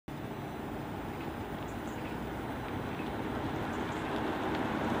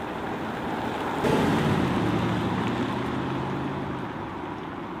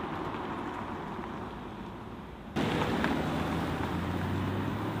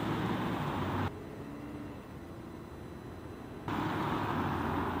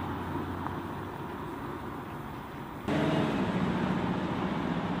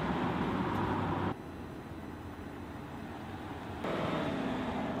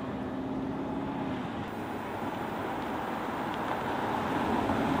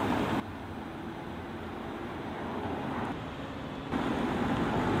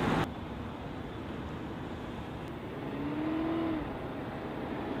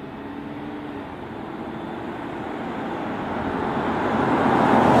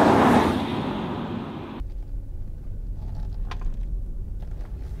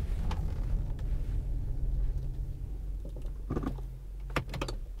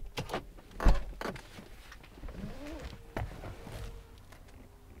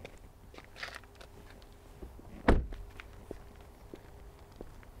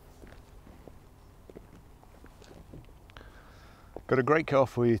Got a great car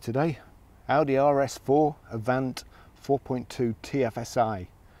for you today. Audi RS4 Avant 4.2 TFSI.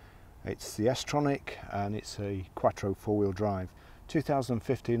 It's the Tronic and it's a Quattro four-wheel drive.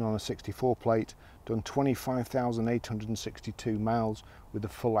 2015 on a 64 plate, done 25,862 miles with a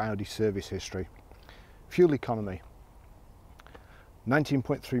full Audi service history. Fuel economy,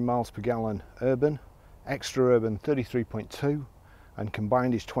 19.3 miles per gallon urban, extra urban 33.2, and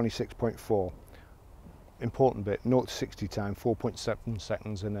combined is 26.4. Important bit, 0 to 60 time 4.7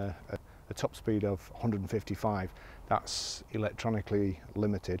 seconds and a top speed of 155. That's electronically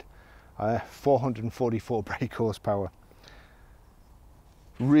limited. 444 brake horsepower.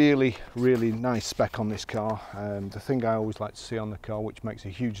 Really nice spec on this car. The thing I always like to see on the car, which makes a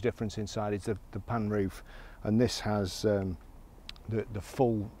huge difference inside, is the pan roof, and this has the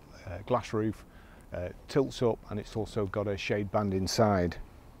full glass roof, tilts up, and it's also got a shade band inside.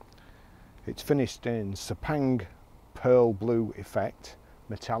 It's finished in Sepang pearl blue effect,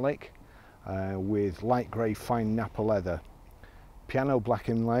 metallic, with light grey fine Napa leather. Piano black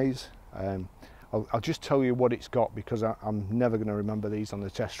inlays. I'll just tell you what it's got because I'm never going to remember these on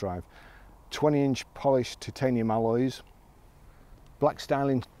the test drive. 20-inch polished titanium alloys, black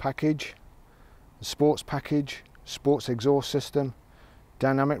styling package, sports package, sports exhaust system,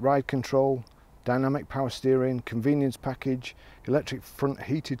 dynamic ride control, dynamic power steering, convenience package, electric front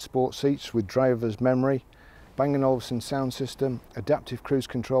heated sports seats with driver's memory, Bang & Olufsen sound system, adaptive cruise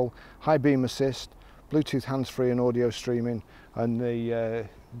control, high beam assist, Bluetooth hands-free and audio streaming, and the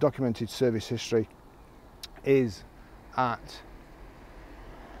documented service history is at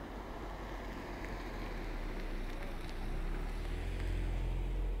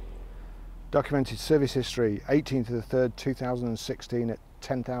documented service history 18th of the 3rd 2016 at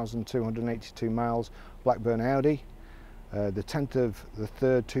 10,282 miles, Blackburn Audi. The 10th of the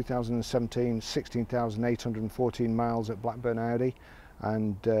 3rd 2017, 16,814 miles at Blackburn Audi,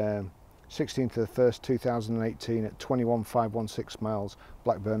 and 16th of the 1st 2018 at 21,516 miles,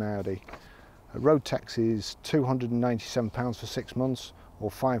 Blackburn Audi. Road tax is £297 for 6 months or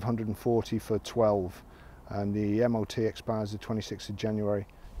 £540 for 12, and the MOT expires the 26th of January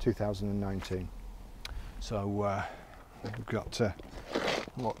 2019. So we've got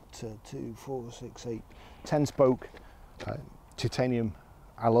 10 spoke titanium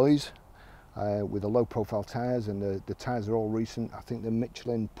alloys with the low profile tyres, and the tyres are all recent. I think they're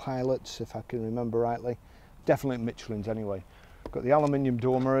Michelin Pilots, if I can remember rightly. Definitely Michelin's anyway. Got the aluminium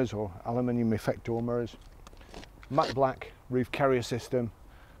door mirrors, or aluminium effect door mirrors, matte black roof carrier system,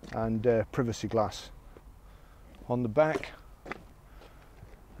 and privacy glass. On the back,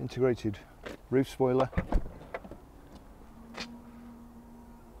 integrated roof spoiler,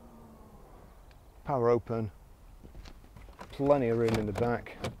 power open, plenty of room in the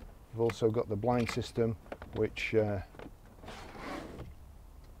back. You've also got the blind system, which you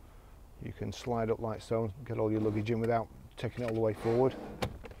can slide up like so, get all your luggage in without taking it all the way forward.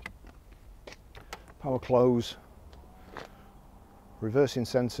 Power close, reversing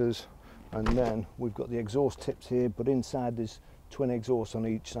sensors, and then we've got the exhaust tips here, but inside there's twin exhausts on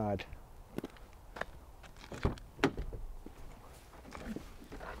each side.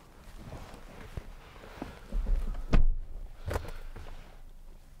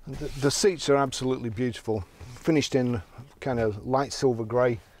 The seats are absolutely beautiful, finished in kind of light silver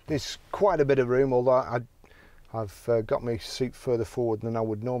grey. There's quite a bit of room, although I've got my seat further forward than I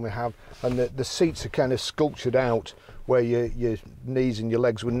would normally have, and the seats are kind of sculptured out where your knees and your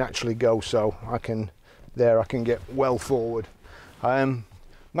legs would naturally go, so I can get well forward.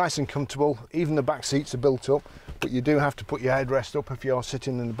 Nice and comfortable. Even the back seats are built up, but you do have to put your headrest up if you're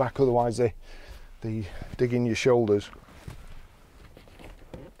sitting in the back, otherwise they dig in your shoulders.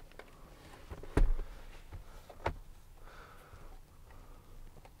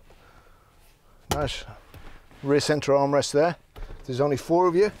 Nice rear centre armrest there. There's only 4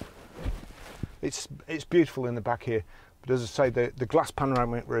 of you. It's beautiful in the back here, but as I say, the glass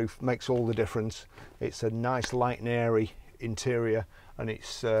panoramic roof makes all the difference. It's a nice light and airy interior, and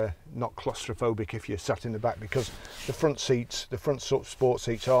it's not claustrophobic if you're sat in the back, because the front seats, the front sport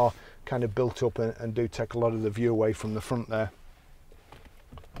seats, are kind of built up and do take a lot of the view away from the front there.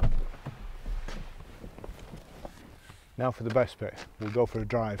 Now for the best bit, we'll go for a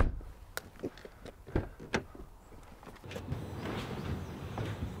drive.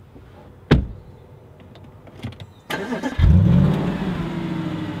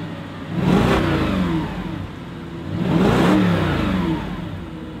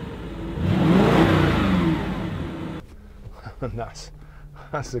 And that's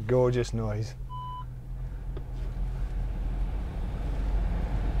a gorgeous noise.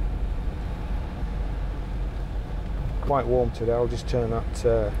 quite warm today. I'll just turn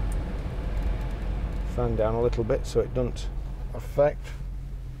that fan down a little bit so it doesn't affect.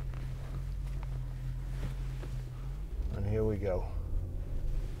 And here we go.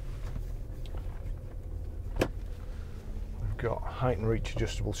 We've got height and reach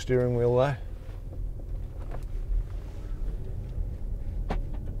adjustable steering wheel there.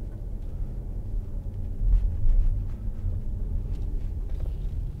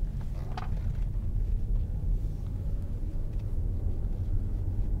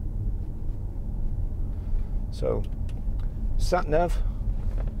 So, sat nav,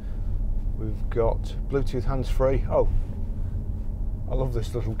 we've got Bluetooth hands-free. Oh, I love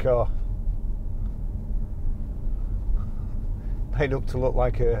this little car. Made up to look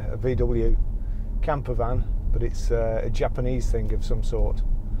like a VW camper van, but it's a Japanese thing of some sort.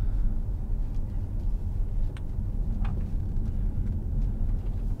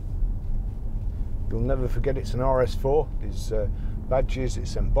 You'll never forget it's an RS4. There's badges,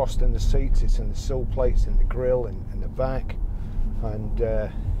 it's embossed in the seats, it's in the sill plates, in the grille, in the back, and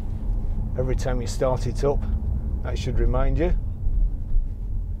every time you start it up, that should remind you.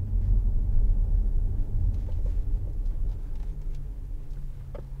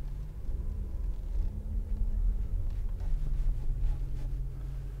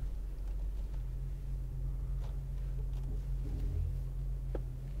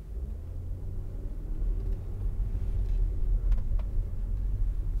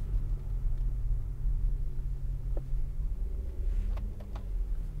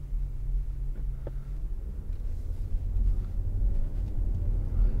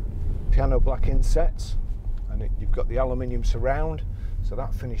 Piano black insets, and you've got the aluminium surround, so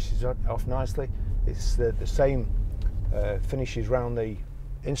that finishes off nicely. It's the same finishes around the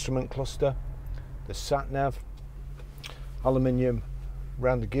instrument cluster, the sat nav, aluminium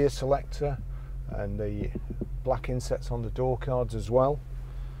around the gear selector, and the black insets on the door cards as well.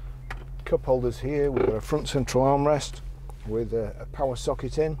 Cup holders here. We've got a front central armrest with a power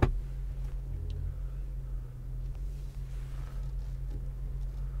socket in.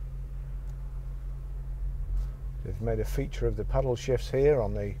 They've made a feature of the paddle shifts here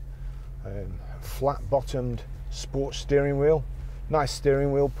on the flat-bottomed sports steering wheel. Nice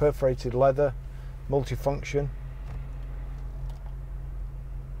steering wheel, perforated leather, multifunction.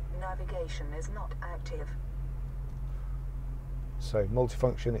 Navigation is not active. So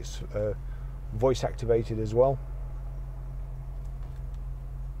multifunction, it's voice activated as well.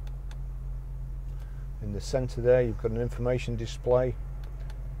 In the centre there you've got an information display.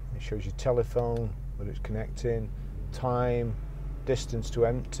 It shows your telephone, whether it's connecting, time, distance to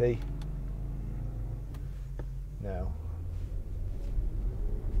empty. Now,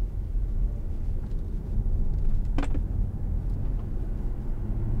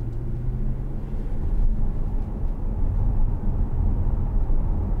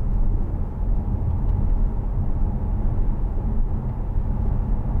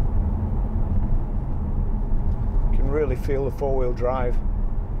 you can really feel the four-wheel drive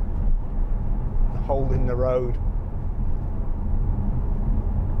holding the road.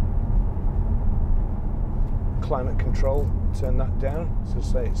 Climate control, turn that down. So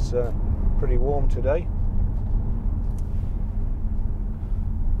say it's pretty warm today.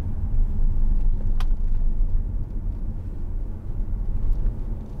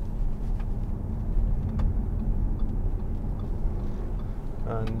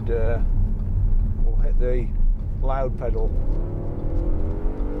 And we'll hit the loud pedal.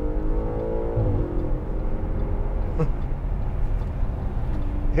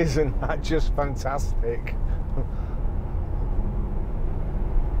 Isn't that just fantastic?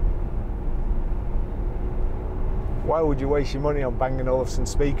 Why would you waste your money on Bang & Olufsen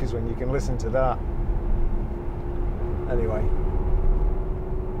speakers when you can listen to that? Anyway,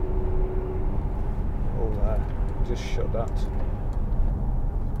 we'll just shut that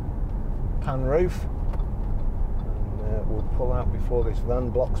pan roof, and we'll pull out before this van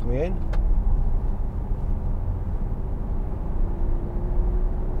blocks me in.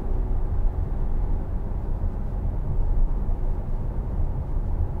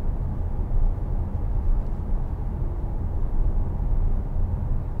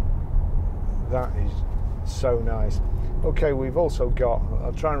 That is so nice. Okay, we've also got,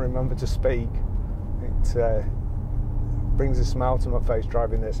 I'll try and remember to speak, it brings a smile to my face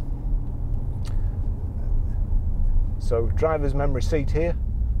driving this. So driver's memory seat here,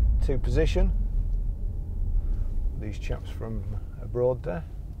 2 position. These chaps from abroad there,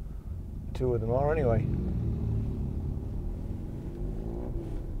 2 of them are anyway.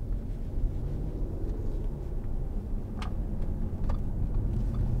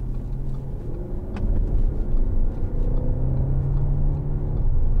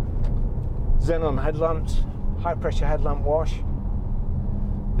 xenon headlamps, high pressure headlamp wash,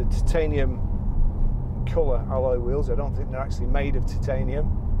 the titanium colour alloy wheels. I don't think they're actually made of titanium,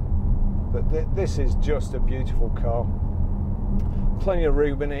 but this is just a beautiful car. Plenty of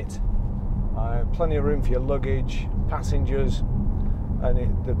room in it, plenty of room for your luggage, passengers,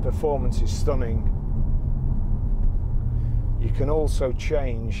 and the performance is stunning. You can also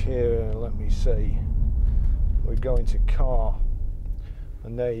change here, let me see, we go into car,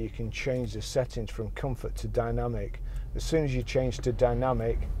 and there you can change the settings from comfort to dynamic. As soon as you change to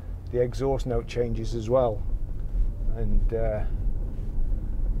dynamic, the exhaust note changes as well, and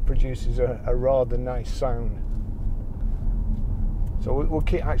produces a rather nice sound. So we'll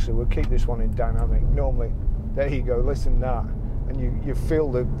keep this one in dynamic. Normally, there you go, listen to that, and you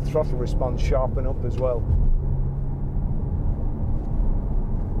feel the throttle response sharpen up as well.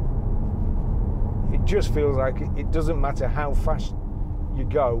 It just feels like it doesn't matter how fast you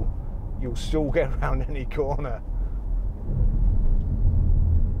go, you'll still get around any corner.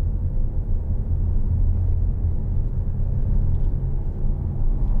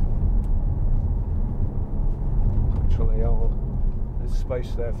 Actually, there's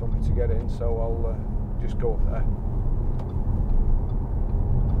space there for me to get in, so I'll just go up there.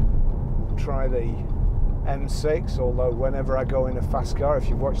 We'll try the M6, although whenever I go in a fast car, if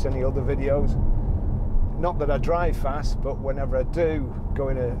you've watched any other videos, not that I drive fast, but whenever I do go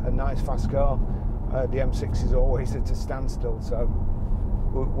in a nice fast car, the M6 is always at a standstill, so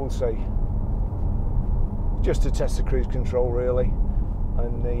we'll see. Just to test the cruise control really,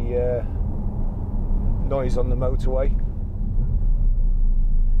 and the noise on the motorway.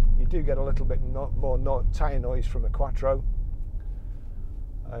 You do get a little bit more tyre noise from a Quattro.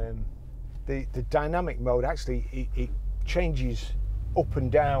 The dynamic mode, actually it changes up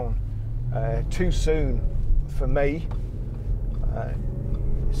and down too soon for me.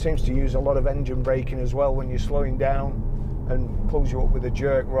 It seems to use a lot of engine braking as well when you're slowing down, and pulls you up with a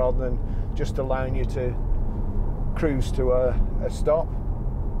jerk rather than just allowing you to cruise to a stop.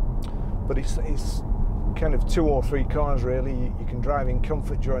 But it's kind of 2 or 3 cars really. You can drive in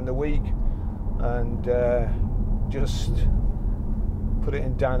comfort during the week, and just put it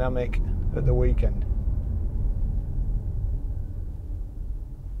in dynamic at the weekend.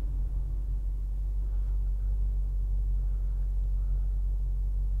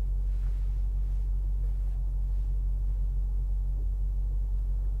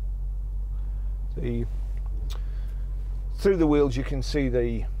 Through the wheels you can see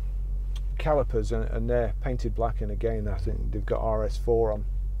the calipers, and they're painted black, and again I think they've got RS4 on,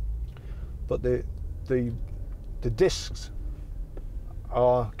 but the discs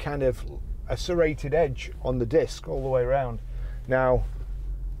are kind of a serrated edge on the disc all the way around. Now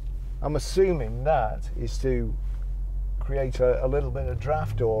I'm assuming that is to create a little bit of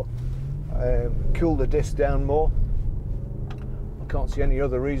draft, or cool the disc down more. I can't see any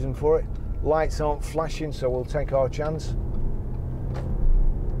other reason for it. Lights aren't flashing, so we'll take our chance.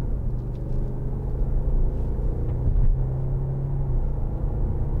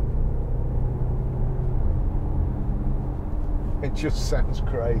 It just sounds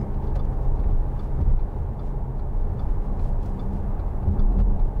great.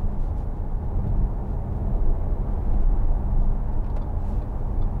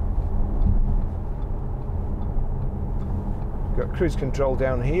 Got cruise control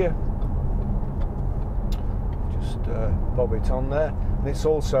down here. Just bob it on there, and it's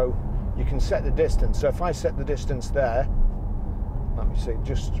also, you can set the distance. So if I set the distance there, let me see,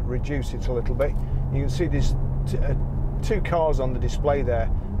 just reduce it a little bit, you can see there's 2 cars on the display there,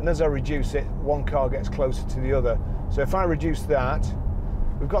 and as I reduce it, one car gets closer to the other. So if I reduce that,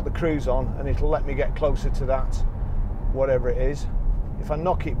 we've got the cruise on, and it'll let me get closer to that, whatever it is. If I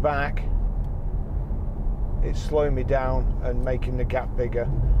knock it back, it's slowing me down and making the gap bigger,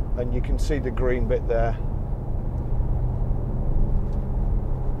 and you can see the green bit there.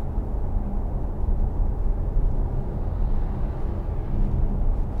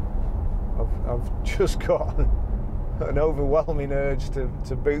 I've just got an overwhelming urge to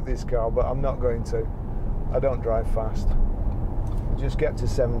boot this car, but I'm not going to. I don't drive fast. I'll just get to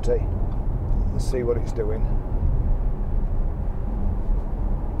 70 and see what it's doing.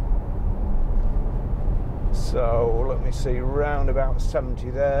 So let me see, round about 70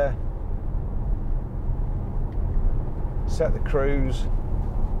 there. Set the cruise.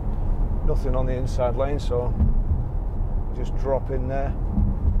 Nothing on the inside lane, so just drop in there.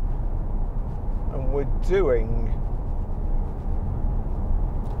 And we're doing,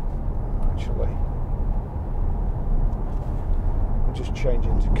 actually, I'm just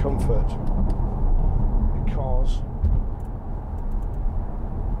changing to comfort, because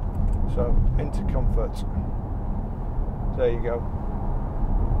So into comfort. There you go.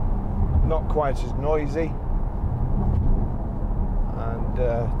 Not quite as noisy. And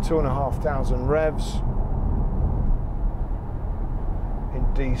 2,500 revs in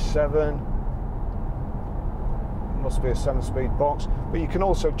D7. Must be a 7-speed box, but you can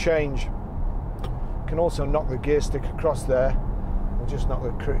also change. You can also knock the gear stick across there and just knock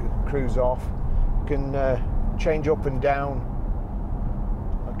the cruise off. You can change up and down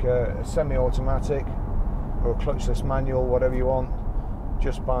like a semi-automatic or a clutchless manual, whatever you want,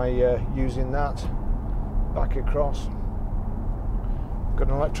 just by using that. Back across. Got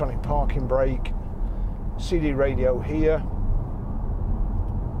an electronic parking brake, CD radio here.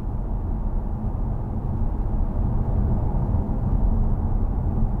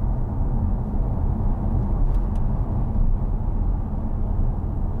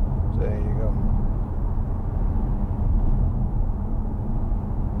 There you go.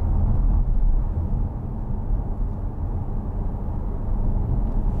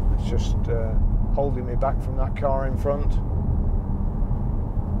 It's just holding me back from that car in front.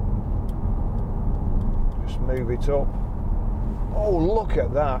 Move it up. Oh, look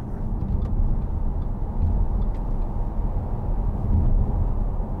at that.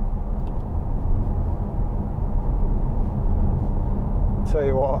 Tell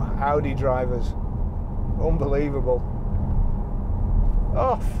you what, Audi drivers, unbelievable.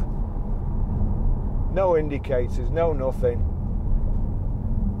 Off. No indicators, no nothing.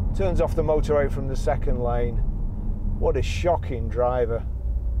 Turns off the motorway from the second lane. What a shocking driver.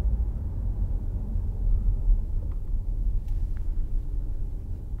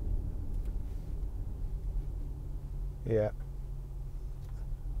 Yeah,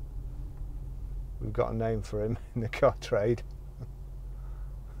 we've got a name for him in the car trade.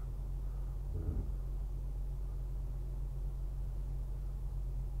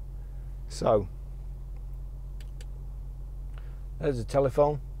 So, there's a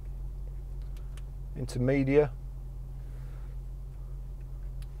telephone, into media.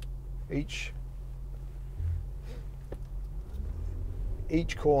 Each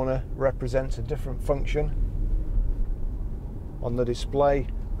corner represents a different function on the display,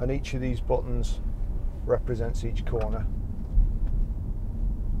 and each of these buttons represents each corner.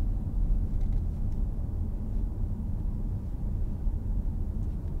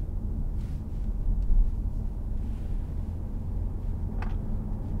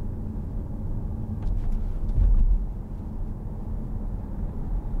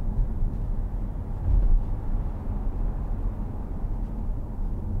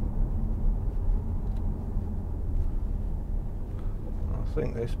 I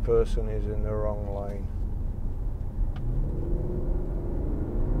think this person is in the wrong lane.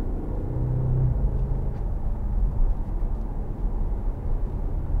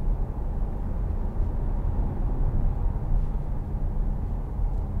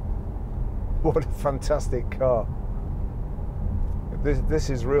 What a fantastic car. This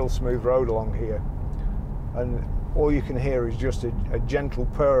is real smooth road along here, and all you can hear is just a gentle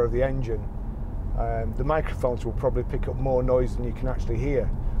purr of the engine. The microphones will probably pick up more noise than you can actually hear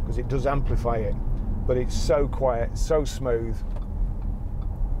because it does amplify it, but it's so quiet, so smooth.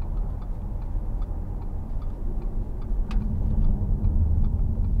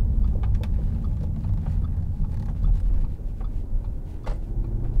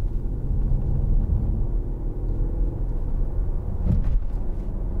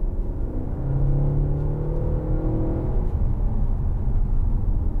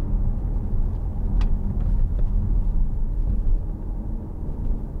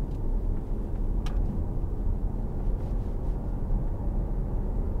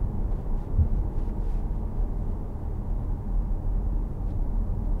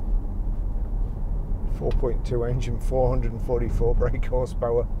 .2 engine, 444 brake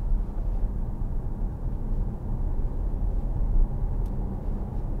horsepower.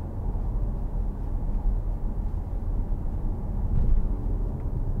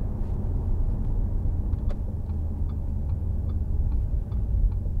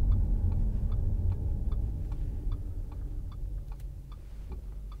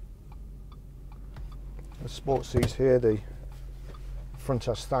 The sports seats here, the front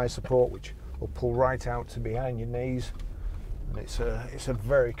has thigh support, which will pull right out to behind your knees, and it's a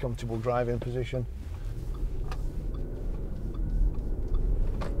very comfortable driving position.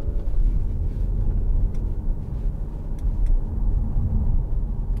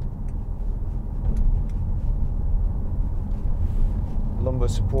 Lumbar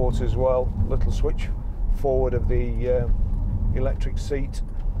support as well, little switch forward of the electric seat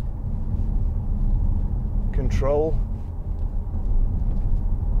control.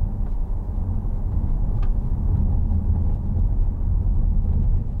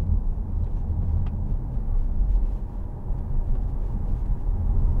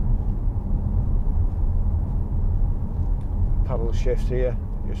 shift here,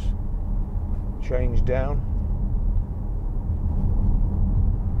 just change down,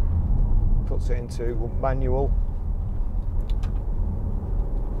 puts it into manual.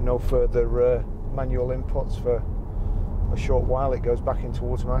 No further manual inputs for a short while. It goes back into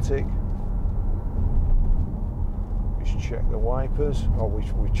automatic. Just check the wipers. Oh, we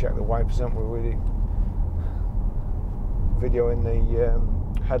checked the wipers, haven't we? With video in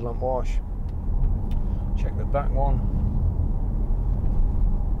the headlamp wash. Check the back one.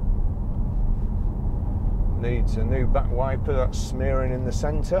 Needs a new back wiper. That's smearing in the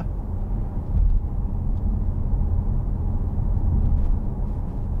centre.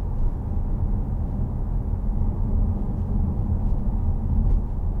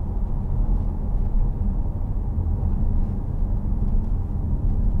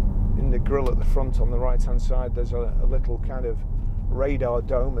 Grill at the front on the right hand side, there's a little kind of radar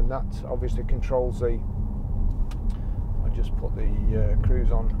dome, and that obviously controls the, I'll just put the cruise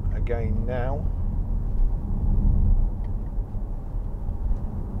on again now.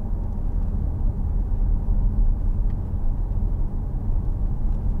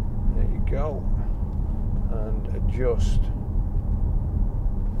 There you go, and adjust.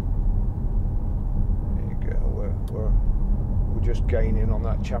 There you go, we're just gaining on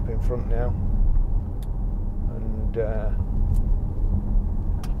that chap in front now, and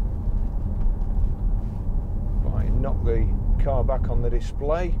if I knock the car back on the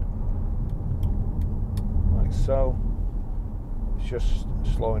display like so, it's just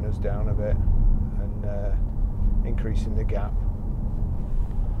slowing us down a bit and increasing the gap.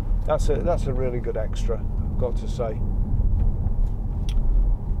 That's a really good extra, I've got to say.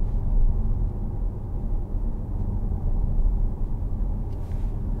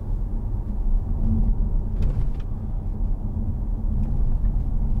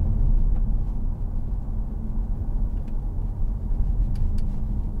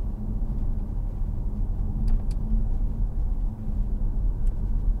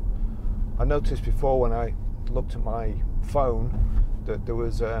 I noticed before when I looked at my phone that there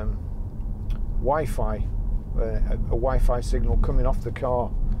was Wi-Fi, a Wi-Fi signal coming off the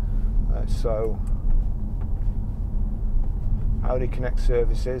car. So Audi Connect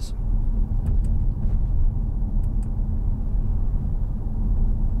services.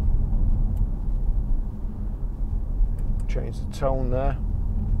 Change the tone there.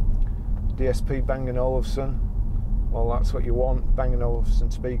 DSP Bang & Olufsen. Well, that's what you want. Bang & Olufsen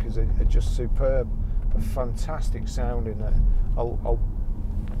speakers are just superb. A fantastic sound in there. I'll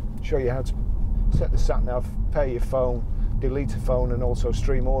show you how to set the sat nav, pair your phone, delete a phone, and also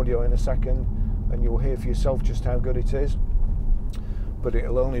stream audio in a second, and you'll hear for yourself just how good it is. But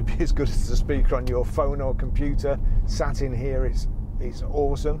it'll only be as good as the speaker on your phone or computer. Sat in here, it's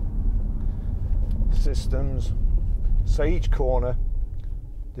awesome. Systems. So each corner,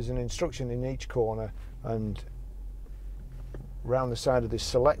 there's an instruction in each corner, and round the side of this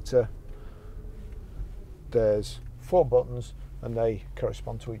selector there's 4 buttons, and they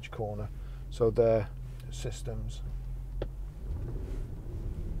correspond to each corner. So they're the systems.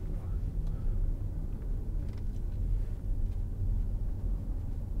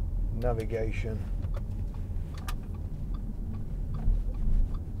 Navigation.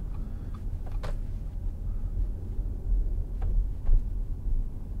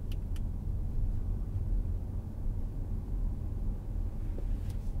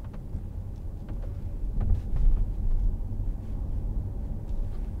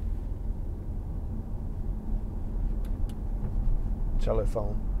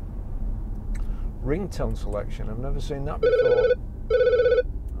 Telephone. Ringtone selection. I've never seen that before.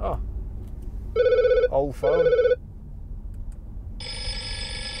 Oh. Old phone.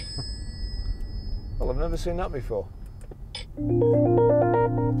 Well, I've never seen that before. I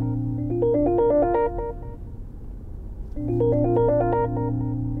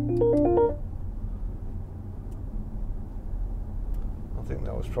think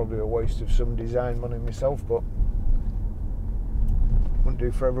that was probably a waste of some design money myself, but wouldn't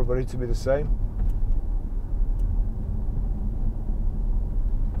do for everybody to be the same.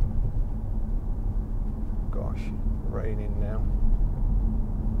 Gosh, raining now.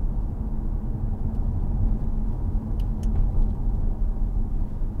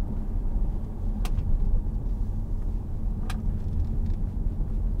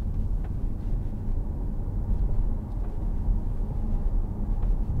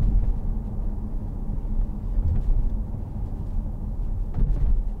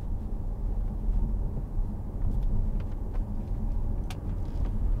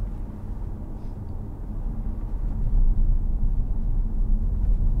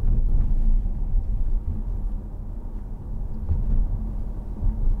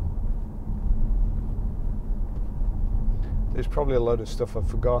 There's probably a load of stuff I've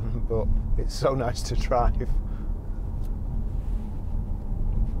forgotten, but it's so nice to drive.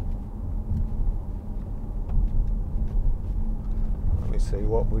 Let me see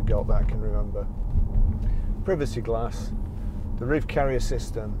what we got that I can remember. Privacy glass, the roof carrier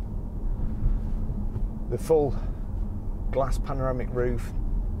system, the full glass panoramic roof,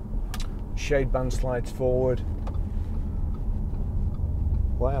 shade band slides forward.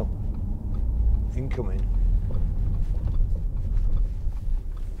 Wow, incoming.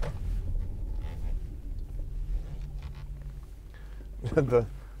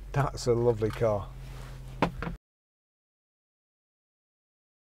 That's a lovely car.